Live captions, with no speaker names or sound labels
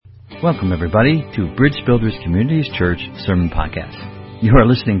Welcome, everybody, to Bridge Builders Communities Church Sermon Podcast. You are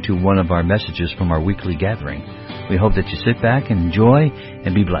listening to one of our messages from our weekly gathering. We hope that you sit back and enjoy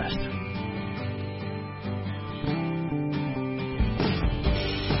and be blessed.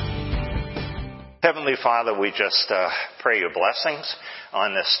 Heavenly Father, we just pray your blessings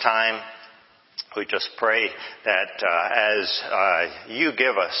on this time. We just pray that as you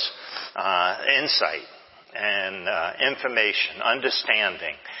give us insight and information,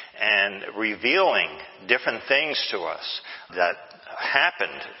 understanding, and revealing different things to us that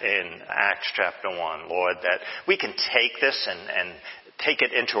happened in Acts chapter 1, Lord, that we can take this and take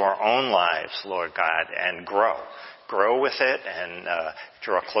it into our own lives, Lord God, and grow with it and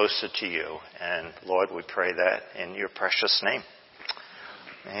draw closer to you. And Lord, we pray that in your precious name.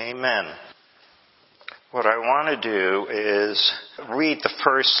 Amen. What I want to do is read the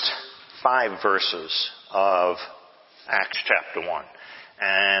first 5 verses of Acts chapter 1.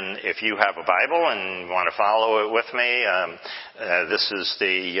 And if you have a Bible and want to follow it with me, this is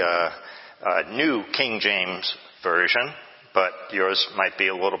the New King James Version, but yours might be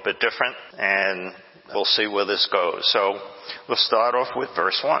a little bit different, and we'll see where this goes. So we'll start off with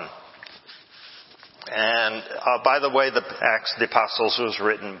verse 1. And by the way, the Acts of the Apostles was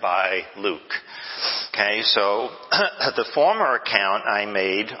written by Luke. Okay, so the former account I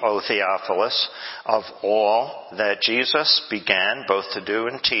made, O Theophilus, of all that Jesus began both to do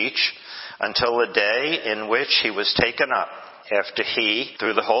and teach until the day in which he was taken up, after he,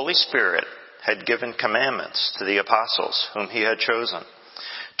 through the Holy Spirit, had given commandments to the apostles whom he had chosen,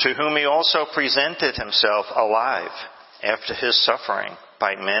 to whom he also presented himself alive after his suffering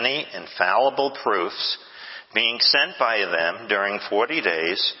by many infallible proofs, being sent by them during 40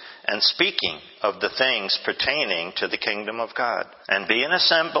 days, and speaking of the things pertaining to the kingdom of God. And being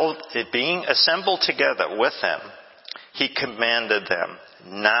assembled together with them, he commanded them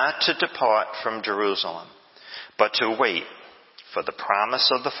not to depart from Jerusalem, but to wait for the promise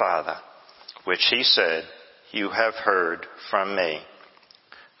of the Father, which he said, "You have heard from me.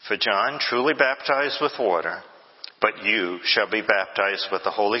 For John truly baptized with water, but you shall be baptized with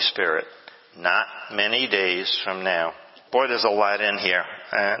the Holy Spirit not many days from now." Boy, there's a lot in here.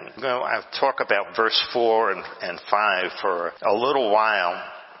 And I'll talk about verse 4 and 5 for a little while.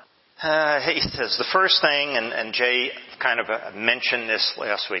 He says the first thing, and Jay kind of mentioned this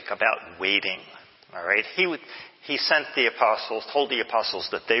last week about waiting. All right, he sent the apostles, told the apostles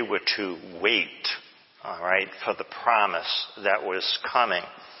that they were to wait. All right, for the promise that was coming.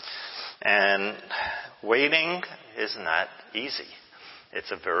 And waiting is not easy.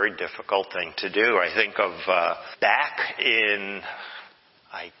 It's a very difficult thing to do. I think of back in,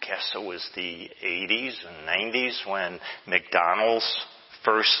 I guess it was the 80s and 90s when McDonald's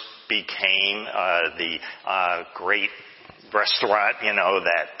first became the great restaurant,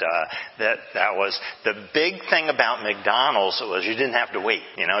 that was the big thing about McDonald's was you didn't have to wait.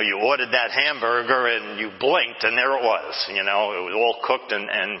 You ordered that hamburger and you blinked and there it was. It was all cooked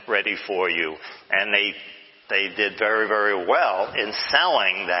and ready for you. And they did very, very well in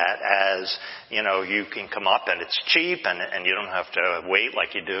selling that as, you can come up and it's cheap and you don't have to wait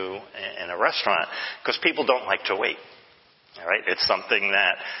like you do in a restaurant, because people don't like to wait. All right, it's something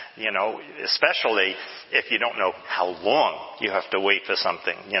that, especially if you don't know how long you have to wait for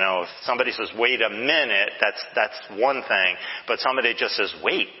something. If somebody says, wait a minute, that's one thing. But somebody just says,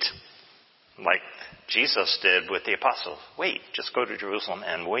 wait, like Jesus did with the apostles. Wait, just go to Jerusalem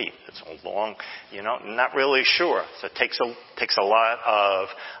and wait. It's a long, not really sure. So it takes a lot of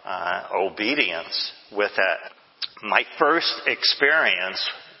obedience with that. My first experience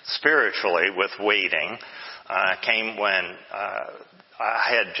spiritually with waiting came when I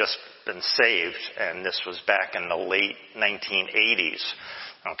had just been saved, and this was back in the late 1980s.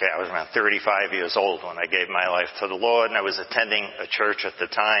 Okay, I was around 35 years old when I gave my life to the Lord, and I was attending a church at the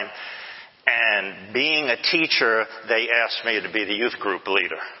time. And being a teacher, they asked me to be the youth group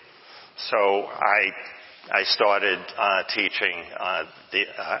leader. So I started teaching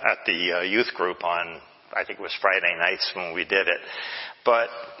at the youth group on, I think it was Friday nights when we did it. But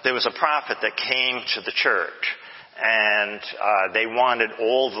there was a prophet that came to the church, and they wanted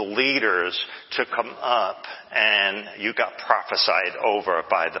all the leaders to come up, and you got prophesied over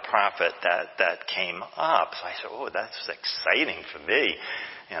by the prophet that came up. So I said, oh, that's exciting for me,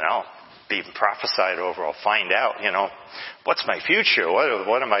 being prophesied over. I'll find out, what's my future?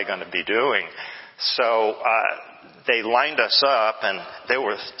 What am I going to be doing? So they lined us up, and there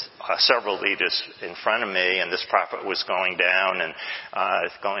were several leaders in front of me, and this prophet was going down and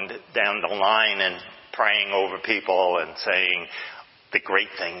going down the line and praying over people and saying, the great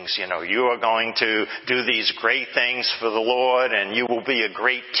things. You are going to do these great things for the Lord, and you will be a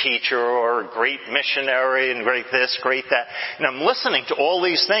great teacher or a great missionary and great this, great that. And I'm listening to all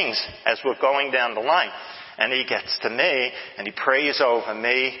these things as we're going down the line. And he gets to me, and he prays over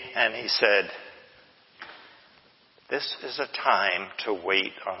me, and he said, "This is a time to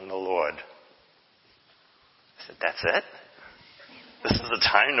wait on the Lord." I said, "That's it? This is the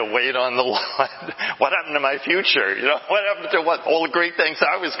time to wait on the Lord? What happened to my future? What happened to all the great things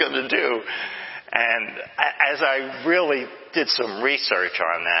I was going to do?" And as I really did some research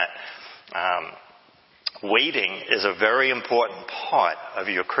on that, waiting is a very important part of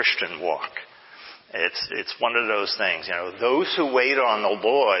your Christian walk. It's one of those things. Those who wait on the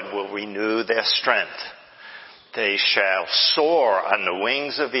Lord will renew their strength. They shall soar on the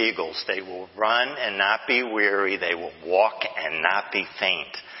wings of eagles. They will run and not be weary. They will walk and not be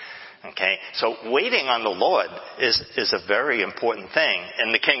faint. Okay? So waiting on the Lord is a very important thing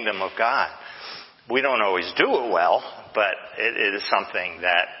in the kingdom of God. We don't always do it well, but it is something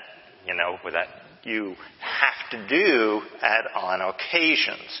that, that you have to do on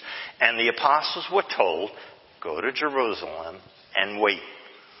occasions. And the apostles were told, go to Jerusalem and wait.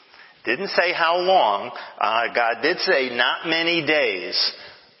 Didn't say how long. God did say not many days.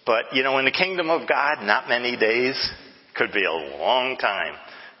 But, in the kingdom of God, not many days could be a long time.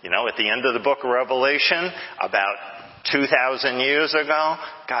 At the end of the book of Revelation, about 2,000 years ago,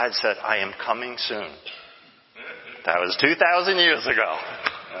 God said, "I am coming soon." That was 2,000 years ago.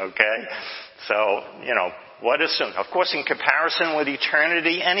 Okay? So, what is soon? Of course, in comparison with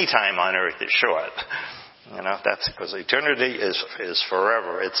eternity, any time on earth is short. That's because eternity is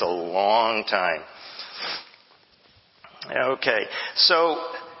forever. It's a long time. Okay, so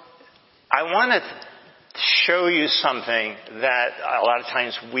I want to show you something that a lot of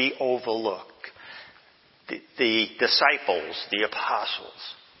times we overlook. The disciples, the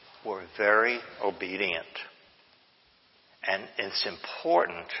apostles, were very obedient. And it's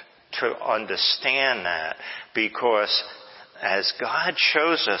important to understand that, because as God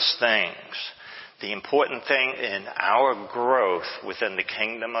shows us things, the important thing in our growth within the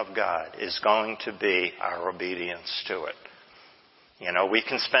kingdom of God is going to be our obedience to it. We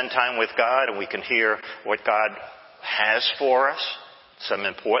can spend time with God and we can hear what God has for us. Some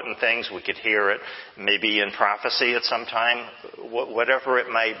important things, we could hear it maybe in prophecy at some time, whatever it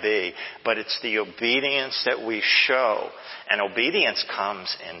might be. But it's the obedience that we show. And obedience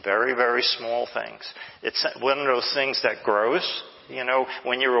comes in very, very small things. It's one of those things that grows.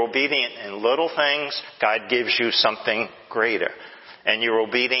 When you're obedient in little things, God gives you something greater. And you're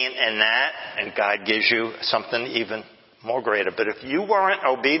obedient in that, and God gives you something even more greater. But if you weren't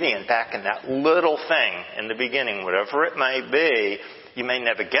obedient back in that little thing in the beginning, whatever it might be, you may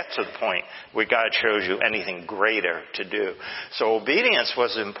never get to the point where God shows you anything greater to do. So obedience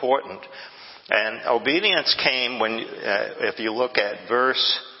was important. And obedience came when, if you look at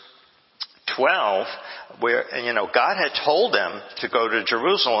verse 12, where, God had told them to go to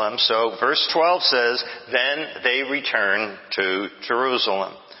Jerusalem. So verse 12 says, then they returned to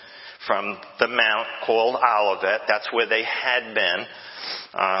Jerusalem from the mount called Olivet. That's where they had been,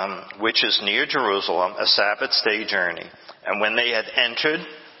 which is near Jerusalem, a Sabbath day journey. And when they had entered,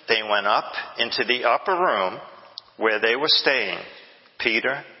 they went up into the upper room where they were staying.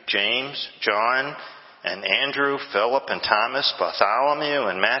 Peter, James, John, and Andrew, Philip, and Thomas, Bartholomew,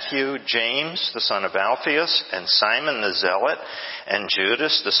 and Matthew, James, the son of Alphaeus, and Simon the Zealot, and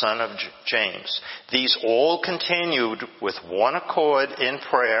Judas, the son of James. These all continued with one accord in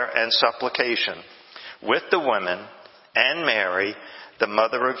prayer and supplication with the women and Mary, the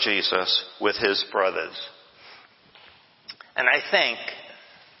mother of Jesus, with his brothers. And I think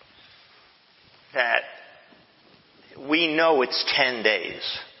that we know it's 10 days.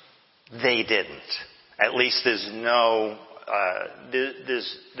 They didn't. At least there's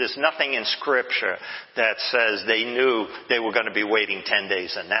nothing in Scripture that says they knew they were going to be waiting 10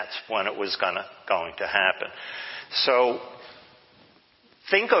 days and that's when it was going to happen. So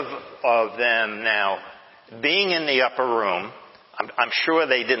think of them now being in the upper room. I'm sure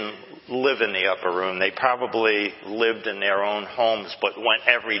they didn't live in the upper room. They probably lived in their own homes, but went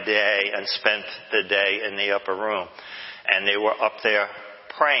every day and spent the day in the upper room. And they were up there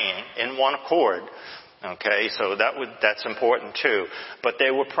praying in one accord. Okay, so that's important too. But they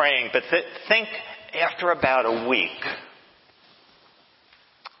were praying. But think after about a week,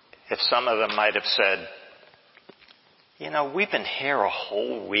 if some of them might have said, we've been here a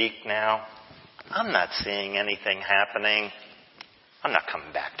whole week now. I'm not seeing anything happening. I'm not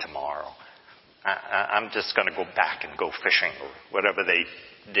coming back tomorrow. I'm just going to go back and go fishing or whatever they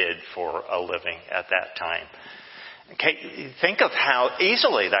did for a living at that time. Okay, think of how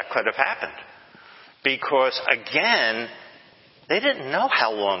easily that could have happened. Because, again, they didn't know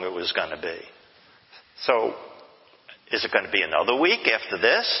how long it was going to be. So, is it going to be another week after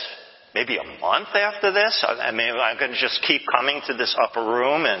this? Maybe a month after this? I mean, I'm going to just keep coming to this upper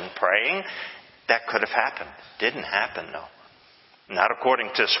room and praying? That could have happened. Didn't happen, though. Not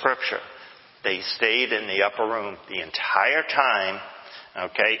according to Scripture. They stayed in the upper room the entire time,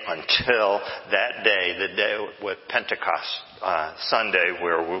 okay, until that day, the day with Pentecost Sunday,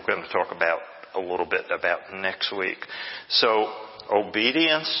 where we're going to talk about a little bit about next week. So,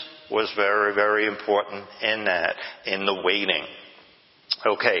 obedience was very, very important in that, in the waiting.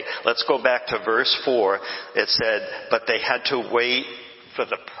 Okay, let's go back to verse 4. It said, but they had to wait for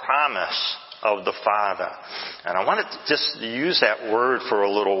the promise of the Father. And I want to just use that word for a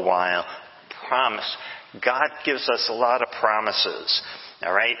little while. Promise. God gives us a lot of promises.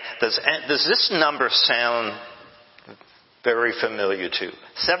 All right? Does this number sound very familiar to you?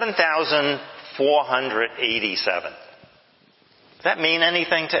 7,487. Does that mean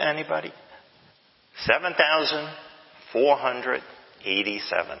anything to anybody?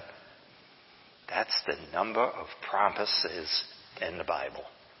 7,487. That's the number of promises in the Bible.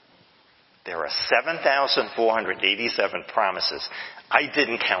 There are 7,487 promises. I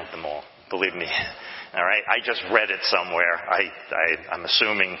didn't count them all, believe me. All right, I just read it somewhere. I'm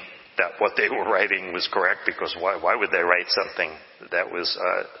assuming that what they were writing was correct, because why would they write something that was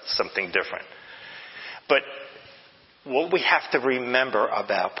something different? But what we have to remember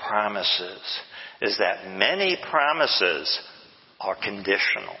about promises is that many promises are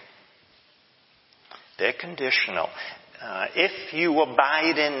conditional. They're conditional. If you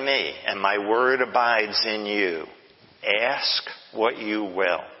abide in me and my word abides in you, ask what you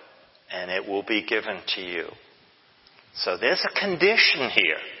will, and it will be given to you. So there's a condition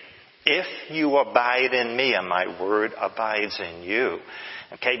here. If you abide in me and my word abides in you.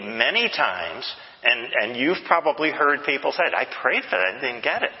 Okay, many times, and you've probably heard people say, I prayed for that and didn't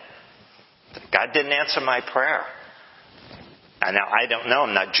get it. God didn't answer my prayer. And now I don't know,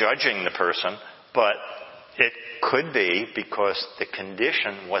 I'm not judging the person, but it could be because the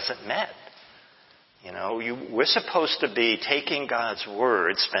condition wasn't met. You know, we're supposed to be taking God's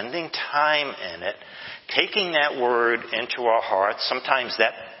word, spending time in it, taking that word into our hearts. Sometimes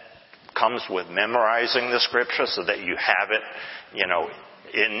that comes with memorizing the scripture so that you have it, you know,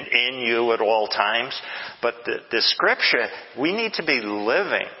 in you at all times. But the scripture, we need to be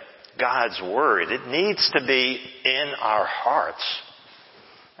living God's word. It needs to be in our hearts.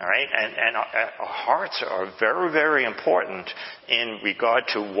 All right? And our hearts are very, very important in regard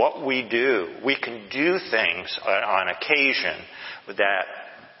to what we do. We can do things on occasion that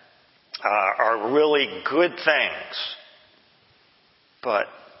are really good things, but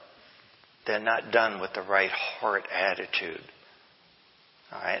they're not done with the right heart attitude.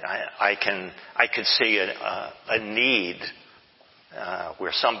 All right? I could see a need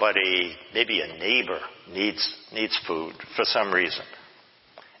where somebody, maybe a neighbor, needs food for some reason.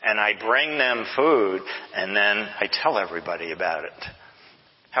 And I bring them food, and then I tell everybody about it.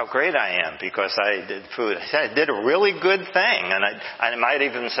 How great I am because I did food. I did a really good thing. And I might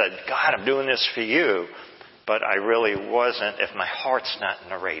even said, God, I'm doing this for you. But I really wasn't if my heart's not in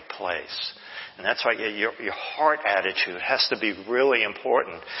the right place. And that's why your heart attitude has to be really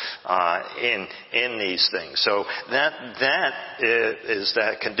important in these things. So that is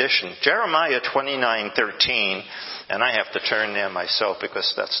that condition. Jeremiah 29:13, and I have to turn there myself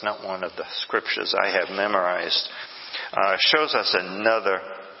because that's not one of the scriptures I have memorized, shows us another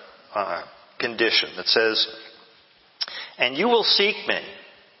condition that says, and you will seek me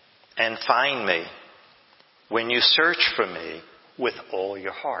and find me when you search for me with all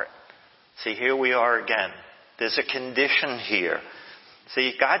your heart. See, here we are again. There's a condition here.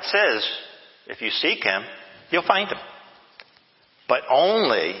 See, God says, if you seek Him, you'll find Him. But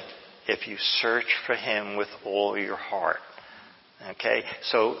only if you search for Him with all your heart. Okay?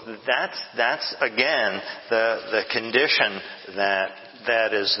 So that's again, the condition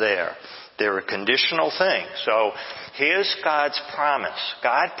that is there. They're a conditional thing. So here's God's promise.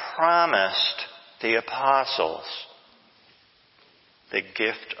 God promised the apostles the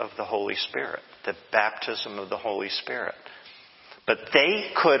gift of the Holy Spirit, the baptism of the Holy Spirit. But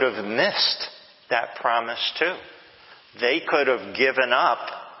they could have missed that promise too. They could have given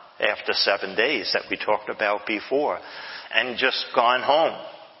up after 7 days that we talked about before and just gone home.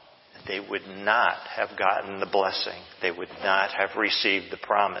 They would not have gotten the blessing. They would not have received the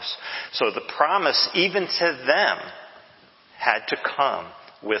promise. So the promise, even to them, had to come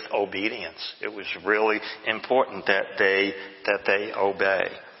with obedience. It was really important that they obey.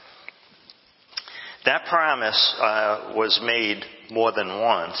 That promise was made more than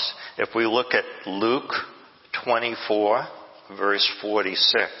once. If we look at Luke 24, verse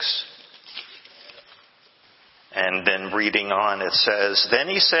 46, and then reading on, it says, "Then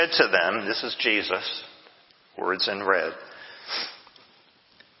he said to them," this is Jesus, words in red,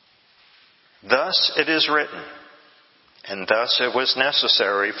 "Thus it is written, and thus it was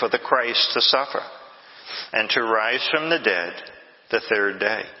necessary for the Christ to suffer, and to rise from the dead the third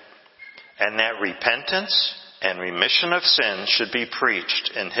day, and that repentance and remission of sins should be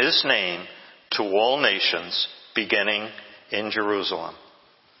preached in his name to all nations, beginning in Jerusalem.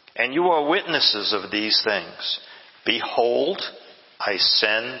 And you are witnesses of these things. Behold, I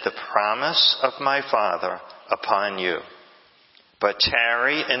send the promise of my Father upon you. But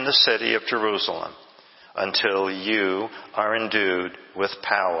tarry in the city of Jerusalem until you are endued with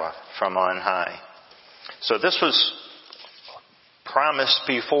power from on high." So this was promised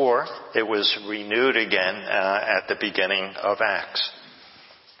before. It was renewed again at the beginning of Acts.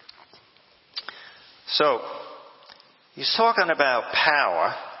 So he's talking about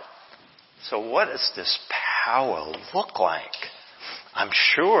power. So what does this power look like? I'm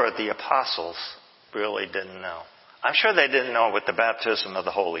sure the apostles really didn't know. I'm sure they didn't know what the baptism of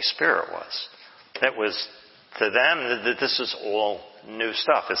the Holy Spirit was. That was, to them, that this is all new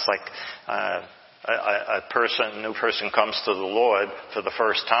stuff. It's like a new person comes to the Lord for the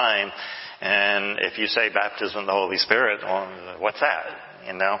first time, and if you say baptism of the Holy Spirit, well, what's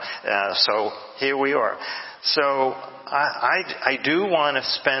that? So here we are. So I do want to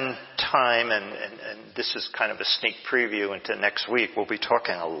spend time, and this is kind of a sneak preview into next week. We'll be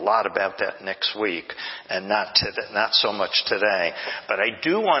talking a lot about that next week, and not so much today. But I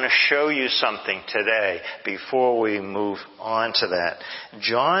do want to show you something today before we move on to that.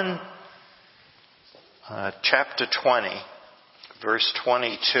 John chapter 20, verse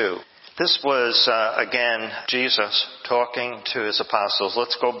 22. This was, again, Jesus talking to his apostles.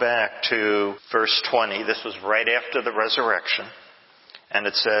 Let's go back to verse 20. This was right after the resurrection. And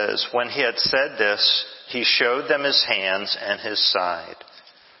it says, "When he had said this, he showed them his hands and his side.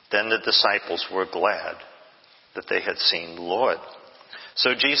 Then the disciples were glad that they had seen the Lord.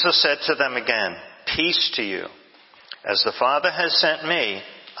 So Jesus said to them again, 'Peace to you. As the Father has sent me,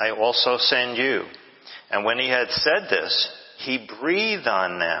 I also send you.' And when he had said this, he breathed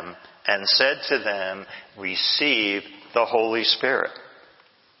on them and said to them, 'Receive the Holy Spirit.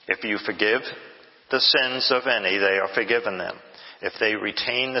 If you forgive the sins of any, they are forgiven them. If they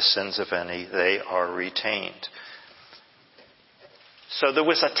retain the sins of any, they are retained.'" So there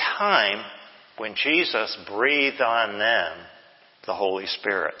was a time when Jesus breathed on them the Holy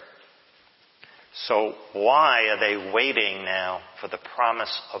Spirit. So why are they waiting now for the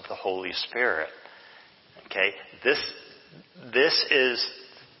promise of the Holy Spirit? Okay, this is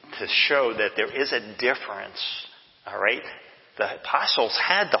to show that there is a difference, all right? The apostles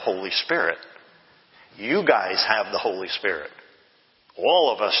had the Holy Spirit. You guys have the Holy Spirit.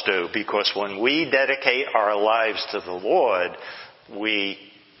 All of us do, because when we dedicate our lives to the Lord, we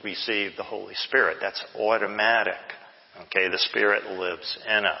receive the Holy Spirit. That's automatic. Okay, the Spirit lives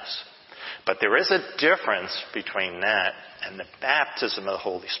in us. But there is a difference between that and the baptism of the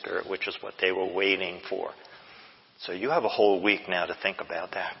Holy Spirit, which is what they were waiting for. So you have a whole week now to think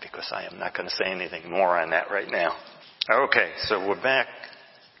about that, because I am not going to say anything more on that right now. Okay, so we're back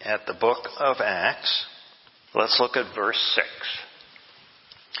at the book of Acts. Let's look at verse 6.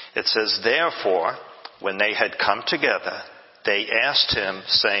 It says, "Therefore, when they had come together, they asked him,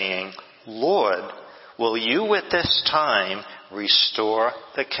 saying, 'Lord, will you at this time restore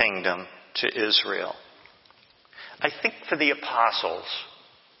the kingdom to Israel?'" I think for the apostles,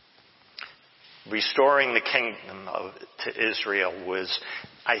 restoring the kingdom to Israel was,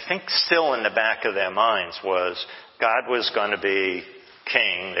 I think, still in the back of their minds, was God was going to be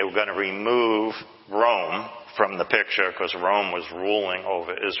king. They were going to remove Rome from the picture, because Rome was ruling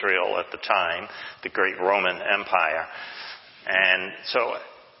over Israel at the time, the great Roman Empire. And so,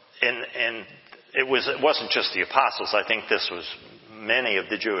 it wasn't just the apostles. I think this was, many of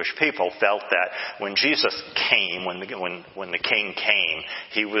the Jewish people felt that when Jesus came, when the king came,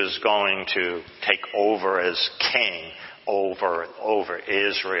 he was going to take over as king over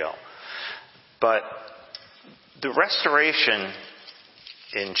Israel. But the restoration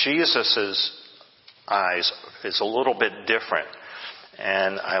in Jesus' eyes is a little bit different.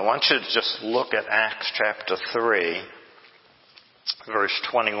 And I want you to just look at Acts chapter 3, verse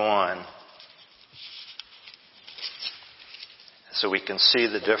 21. So we can see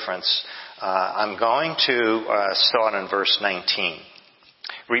the difference. I'm going to start in verse 19.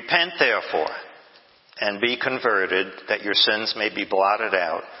 "Repent therefore, and be converted, that your sins may be blotted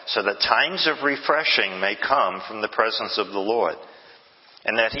out, so that times of refreshing may come from the presence of the Lord,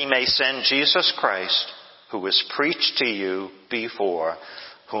 and that he may send Jesus Christ, who was preached to you before,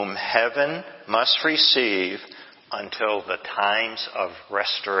 whom heaven must receive until the times of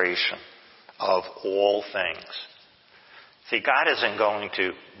restoration of all things. See, God isn't going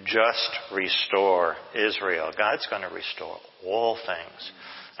to just restore Israel. God's going to restore all things.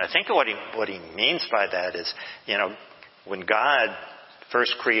 I think what he means by that is, when God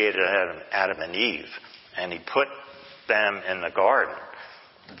first created Adam and Eve, and he put them in the garden,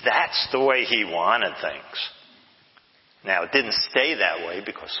 that's the way he wanted things. Now, it didn't stay that way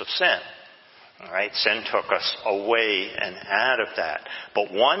because of sin. All right? Sin took us away and out of that.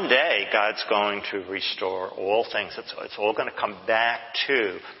 But one day, God's going to restore all things. It's all going to come back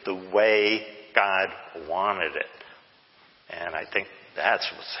to the way God wanted it. And I think that's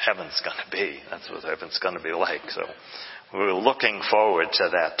what heaven's going to be. That's what heaven's going to be like. So we're looking forward to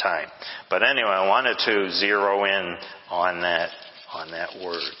that time. But anyway, I wanted to zero in on that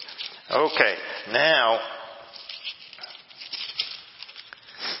word. Okay, now,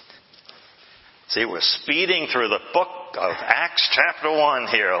 see, we're speeding through the book of Acts chapter 1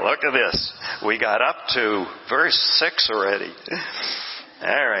 here. Look at this. We got up to verse 6 already.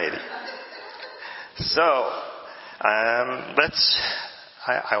 All righty. So,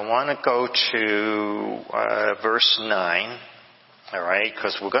 I want to go to verse 9. All right,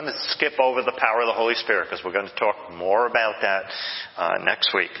 because we're going to skip over the power of the Holy Spirit, because we're going to talk more about that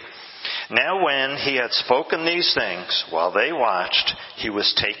next week. Now when he had spoken these things, while they watched, he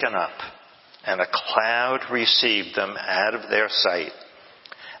was taken up, and a cloud received them out of their sight.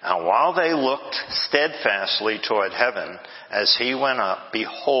 And while they looked steadfastly toward heaven, as he went up,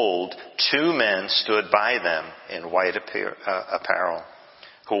 behold, 2 men stood by them in white apparel,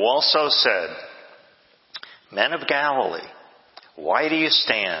 who also said, Men of Galilee, why do you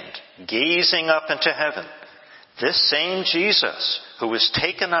stand, gazing up into heaven? This same Jesus, who was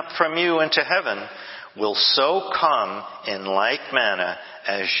taken up from you into heaven, will so come in like manner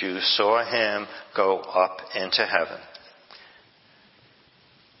as you saw him go up into heaven.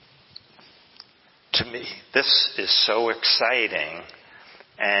 To me, this is so exciting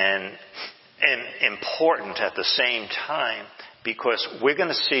and important at the same time, because we're going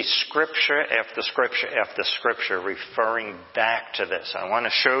to see scripture after scripture after scripture referring back to this. I want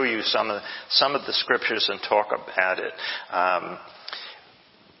to show you some of the scriptures and talk about it.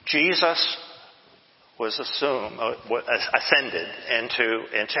 Jesus was ascended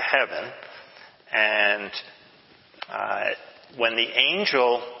into heaven, and when the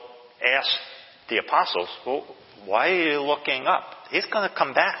angel asked the apostles, well, why are you looking up? He's going to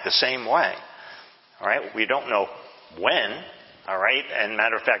come back the same way. All right? We don't know when. All right? And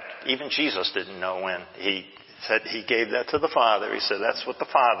matter of fact, even Jesus didn't know when. He said he gave that to the Father. He said that's what the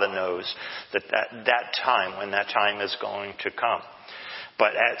Father knows, that time, when that time is going to come.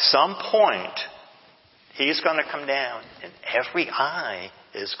 But at some point, he's going to come down, and every eye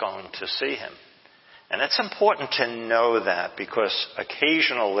is going to see him. And it's important to know that, because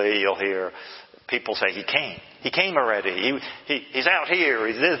occasionally you'll hear people say, he came. He came already. He's out here.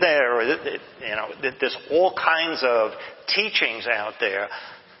 He's there. There's all kinds of teachings out there.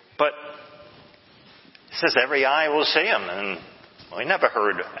 But it says every eye will see him. And we never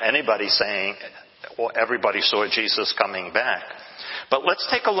heard anybody saying, well, everybody saw Jesus coming back. But let's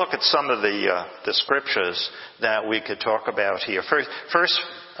take a look at some of the scriptures that we could talk about here. First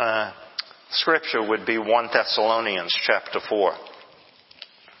scripture would be 1 Thessalonians chapter 4.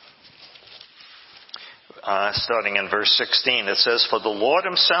 Starting in verse 16, it says, For the Lord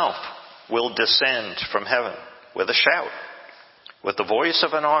himself will descend from heaven with a shout, with the voice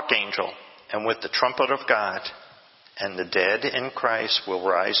of an archangel, and with the trumpet of God, and the dead in Christ will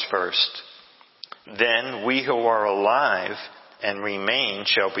rise first. Then we who are alive and remain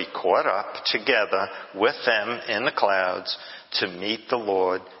shall be caught up together with them in the clouds to meet the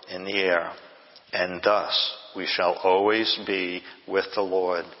Lord in the air. And thus we shall always be with the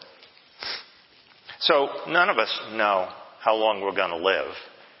Lord. So none of us know how long we're going to live.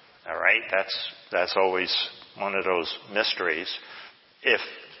 All right? That's always one of those mysteries. If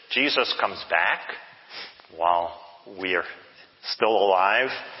Jesus comes back while we are still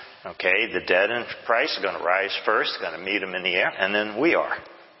alive, okay, the dead in Christ are going to rise first, going to meet him in the air, and then we are.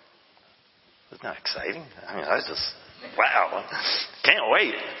 Isn't that exciting? I mean, I was just, wow, can't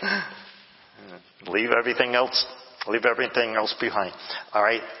wait. Leave everything else behind. All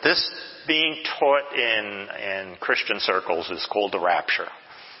right, this being taught in Christian circles is called the rapture.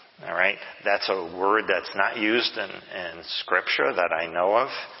 All right? That's a word that's not used in Scripture that I know of,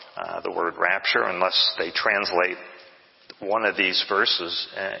 the word rapture, unless they translate one of these verses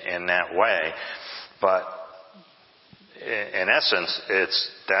in that way. But in essence,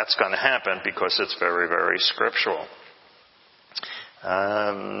 that's going to happen because it's very, very scriptural.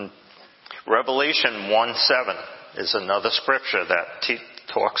 Revelation 1:7 is another scripture that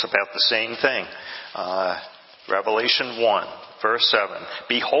talks about the same thing. Revelation 1, verse 7.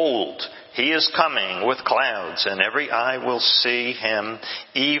 Behold, he is coming with clouds, and every eye will see him,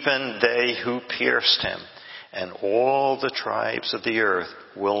 even they who pierced him. And all the tribes of the earth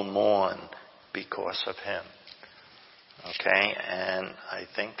will mourn because of him. Okay, and I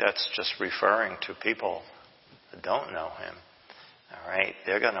think that's just referring to people that don't know him. All right,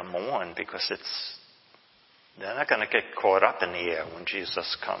 they're going to mourn because they're not going to get caught up in the air when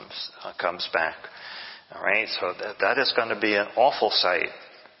Jesus comes back. All right, so that is going to be an awful sight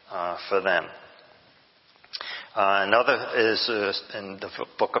for them. Another is in the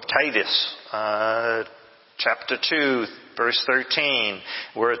book of Titus, chapter 2, verse 13,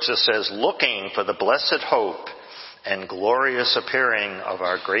 where it just says, looking for the blessed hope and glorious appearing of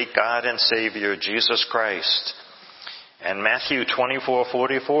our great God and Savior, Jesus Christ. And Matthew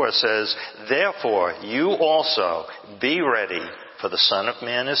 24:44 says, therefore you also be ready, for the Son of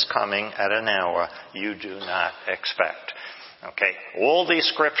Man is coming at an hour you do not expect. Okay, all these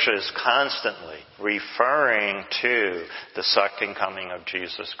scriptures constantly referring to the second coming of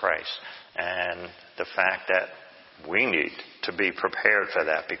Jesus Christ. And the fact that we need to be prepared for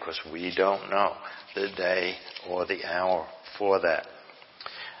that because we don't know the day or the hour for that.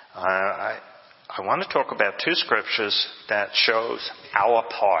 I want to talk about two scriptures that shows our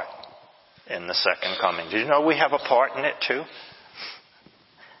part in the second coming. Do you know we have a part in it too?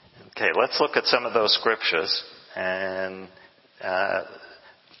 Okay, let's look at some of those scriptures. And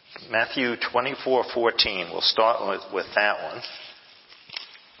Matthew 24:14, we'll start with that one.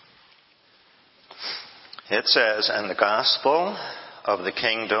 It says, and the gospel of the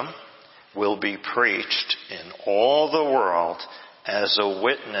kingdom will be preached in all the world as a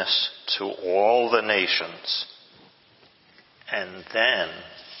witness to all the nations, and then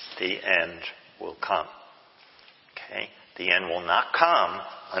the end will come. Okay? The end will not come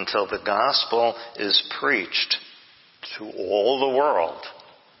until the gospel is preached to all the world.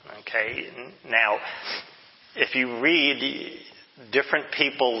 Okay? Now, if you read different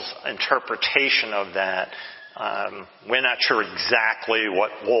people's interpretation of that, we're not sure exactly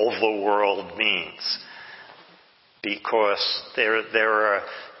what all the world means. Because there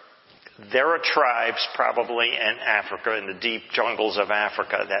are tribes probably in Africa, in the deep jungles of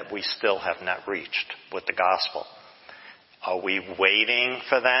Africa, that we still have not reached with the gospel. Are we waiting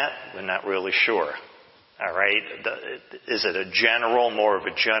for that? We're not really sure. All right? Is it more of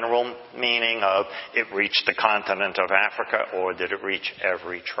a general meaning of it reached the continent of Africa, or did it reach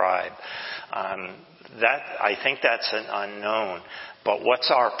every tribe? I think that's an unknown. But what's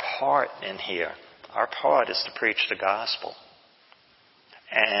our part in here? Our part is to preach the gospel.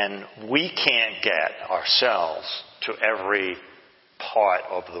 And we can't get ourselves to every part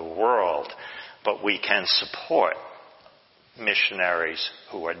of the world, but we can support missionaries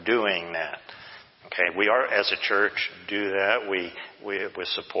who are doing that. Okay, we are, as a church, do that. We're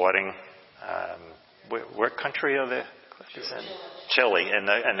supporting. What country are they? Chile, in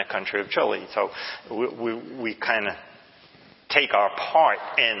the country of Chile. So we kind of take our part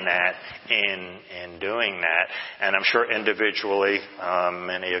in that, in doing that. And I'm sure individually,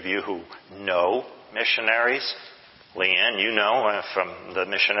 many of you who know missionaries, Leanne, you know from the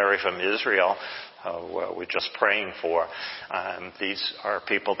missionary from Israel, we're just praying for. These are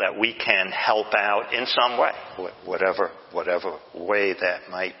people that we can help out in some way, whatever way that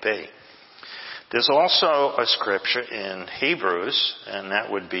might be. There's also a scripture in Hebrews, and that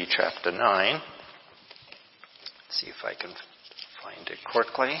would be chapter 9. Let's see if I can find it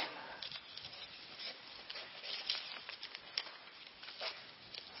quickly.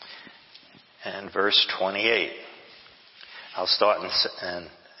 And verse 28. I'll start in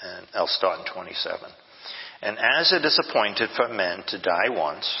 27. And as it is appointed for men to die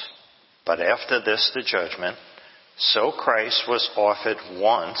once, but after this the judgment, so Christ was offered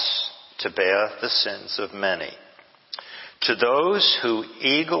once to bear the sins of many. To those who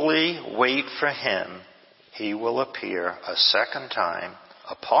eagerly wait for him, he will appear a second time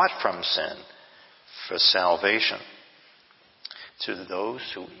apart from sin for salvation. To those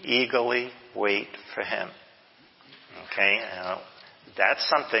who eagerly wait for him. Okay, that's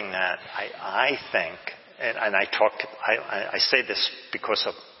something that I think, and I say this because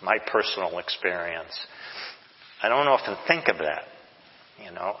of my personal experience. I don't often think of that.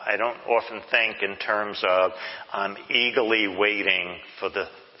 You know, I don't often think in terms of I'm eagerly waiting for the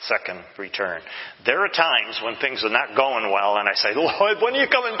second return. There are times when things are not going well and I say, Lord, when are you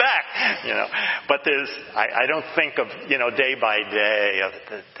coming back? You know, but I don't think of, you know, day by day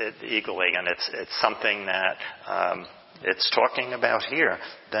of eagerly, and it's something that, it's talking about here,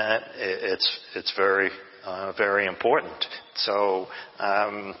 that it's very, very important. So,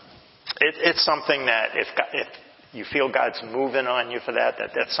 it's something that if you feel God's moving on you for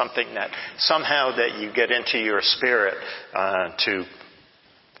that's something that somehow that you get into your spirit, to,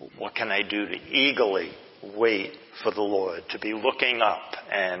 what can I do to eagerly wait for the Lord, to be looking up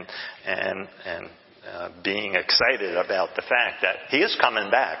and being excited about the fact that He is coming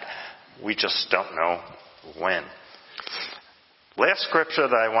back. We just don't know when. Last scripture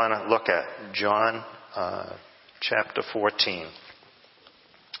that I want to look at, John chapter 14.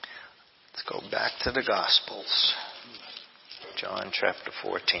 Let's go back to the Gospels. John chapter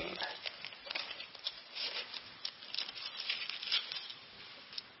 14.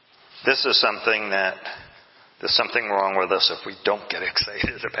 This is something that there's something wrong with us if we don't get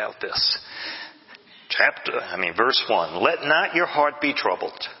excited about this. Verse 1. Let not your heart be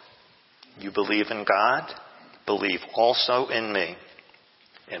troubled. You believe in God, believe also in me.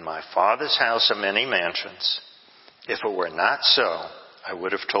 In my Father's house are many mansions. If it were not so, I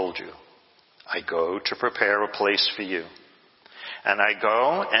would have told you. I go to prepare a place for you. And I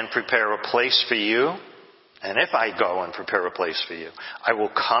go and prepare a place for you. And if I go and prepare a place for you, I will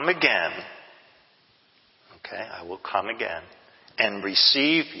come again. Okay, I will come again and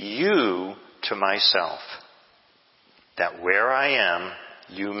receive you to myself, that where I am,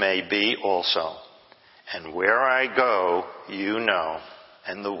 you may be also. And where I go, you know,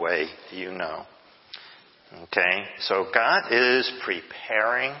 and the way you know. Okay, so God is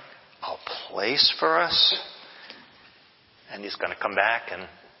preparing a place for us, and He's going to come back and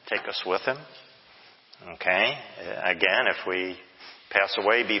take us with Him. Okay, again, if we pass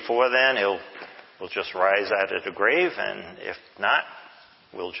away before then, we'll just rise out of the grave, and if not,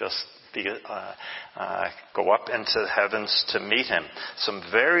 we'll just go up into the heavens to meet Him. Some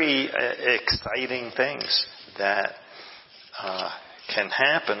very exciting things that can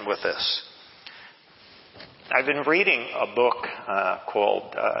happen with this. I've been reading a book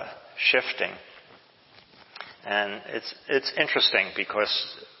called Shifting, and it's interesting because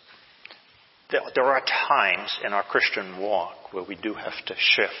there are times in our Christian walk where we do have to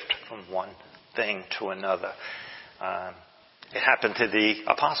shift from one thing to another. It happened to the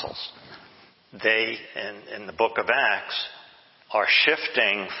apostles. They, in the book of Acts, are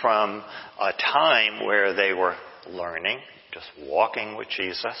shifting from a time where they were learning, just walking with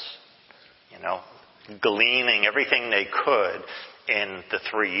Jesus, gleaning everything they could in the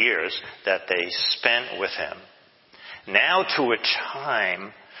 3 years that they spent with Him, now to a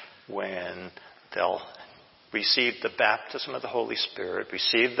time when they'll receive the baptism of the Holy Spirit,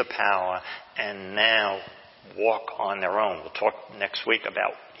 receive the power, and now walk on their own. We'll talk next week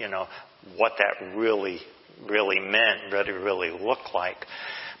about, what that really meant, really looked like.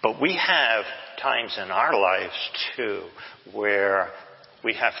 But we have times in our lives, too, where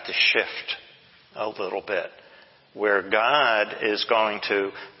we have to shift a little bit, where God is going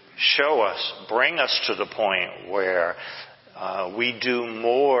to show us, bring us to the point where we do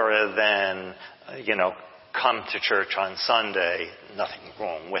more than, come to church on Sunday. Nothing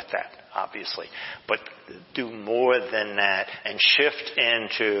wrong with that, obviously. But do more than that and shift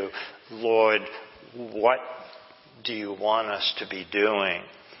into, Lord, what do you want us to be doing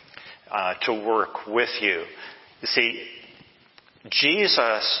to work with you? You see,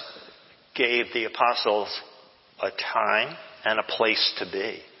 Jesus gave the apostles a time and a place to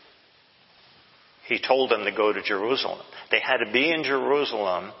be. He told them to go to Jerusalem. They had to be in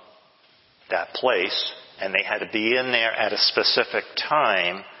Jerusalem, that place, and they had to be in there at a specific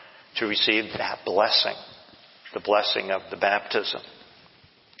time to receive that blessing, the blessing of the baptism.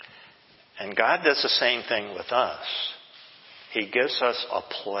 And God does the same thing with us. He gives us a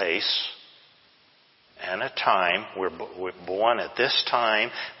place and a time. We're born at this time.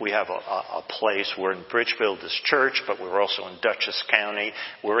 We have a place. We're in Bridge Builders Church, but we're also in Dutchess County.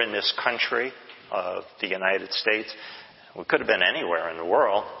 We're in this country of the United States. We could have been anywhere in the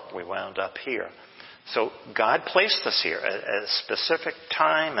world. We wound up here. So God placed us here at a specific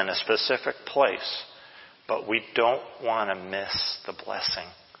time and a specific place. But we don't want to miss the blessing.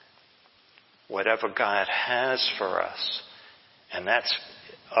 Whatever God has for us. And that's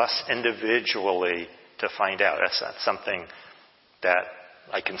us individually to find out. That's not something that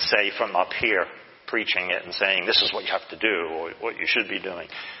I can say from up here, preaching it and saying, this is what you have to do, or what you should be doing.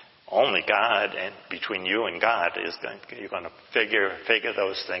 only God, and between you and God, you're going to figure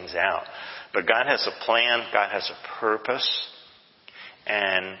those things out. But God has a plan. God has a purpose.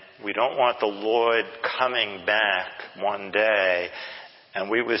 And we don't want the Lord coming back one day and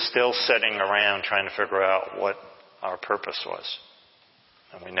we were still sitting around trying to figure out what our purpose was.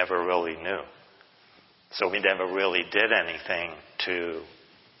 And we never really knew. So we never really did anything to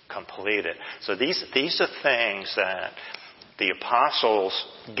complete it. So these are things that the apostles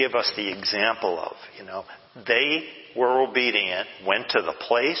give us the example of. They were obedient, went to the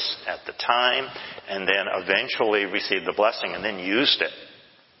place at the time, and then eventually received the blessing and then used it.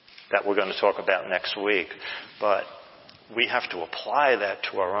 That we're going to talk about next week. But we have to apply that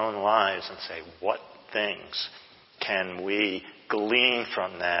to our own lives and say, what things can we glean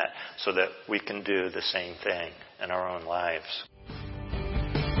from that so that we can do the same thing in our own lives?